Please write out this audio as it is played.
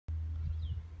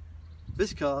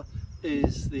This car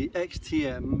is the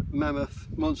XTM Mammoth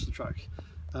Monster Truck.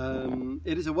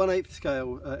 It is a 1/8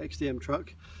 scale XTM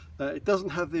truck. It doesn't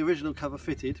have the original cover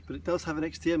fitted, but it does have an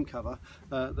XTM cover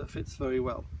that fits very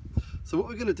well. So what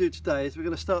we're going to do today is we're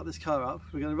going to start this car up,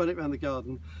 we're going to run it around the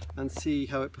garden and see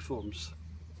how it performs.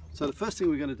 So the first thing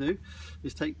we're going to do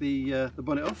is take the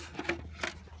bonnet off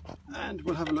and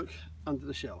we'll have a look under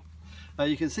the shell.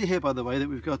 You can see here, by the way, that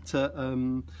we've got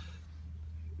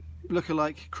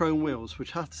look-alike chrome wheels,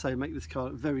 which I have to say make this car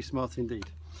very smart indeed.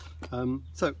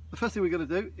 So the first thing we're going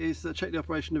to do is check the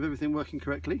operation of everything working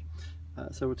correctly.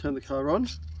 So we'll turn the car on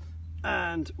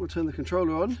and we'll turn the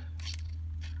controller on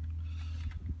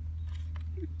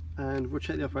and we'll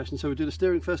check the operation. So we'll do the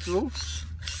steering first of all,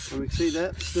 and we can see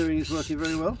there the steering is working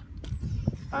very well,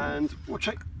 and we'll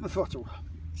check the throttle,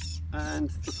 and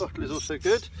the throttle is also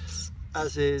good,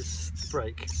 as is the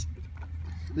brake.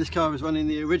 This car is running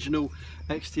the original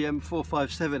XTM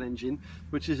 457 engine,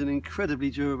 which is an incredibly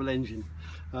durable engine.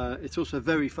 It's also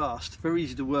very fast, very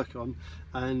easy to work on,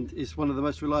 and is one of the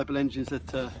most reliable engines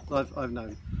that I've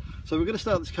known. So we're going to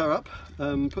start this car up,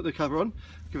 put the cover on,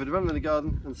 give it a run around the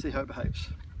garden and see how it behaves.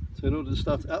 So in order to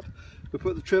start it up, we'll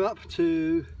put the trim up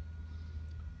to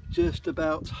just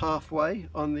about halfway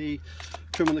on the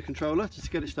trim on the controller, just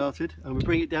to get it started, and we'll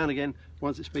bring it down again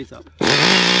once it speeds up.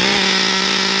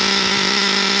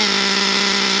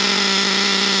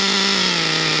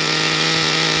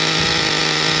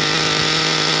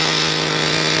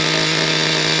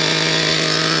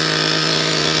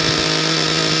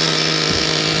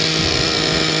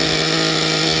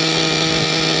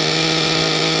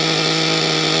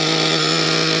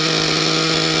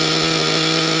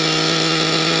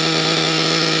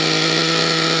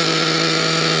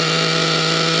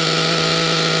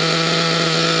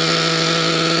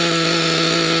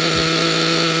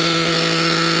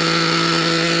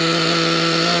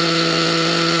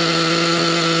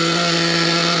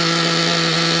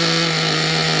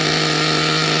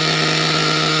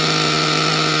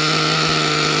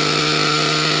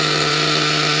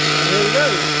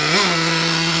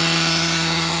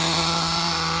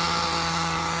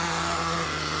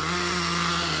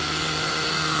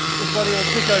 It's running on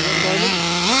tick over at the moment.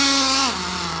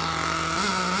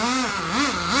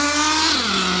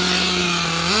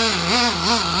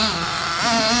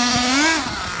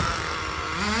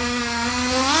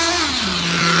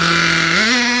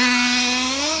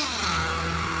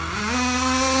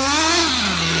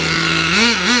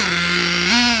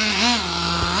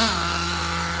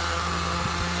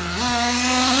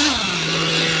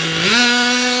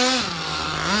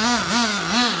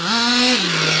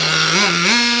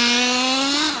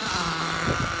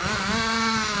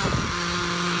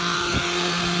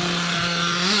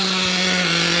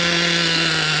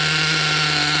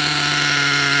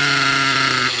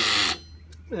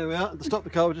 There we are. To stop the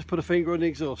car, we'll just put a finger on the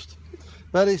exhaust.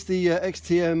 That is the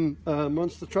XTM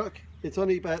Monster Truck. It's on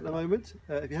eBay at the moment.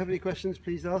 If you have any questions,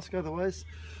 please ask. Otherwise,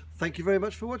 thank you very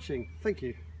much for watching. Thank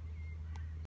you.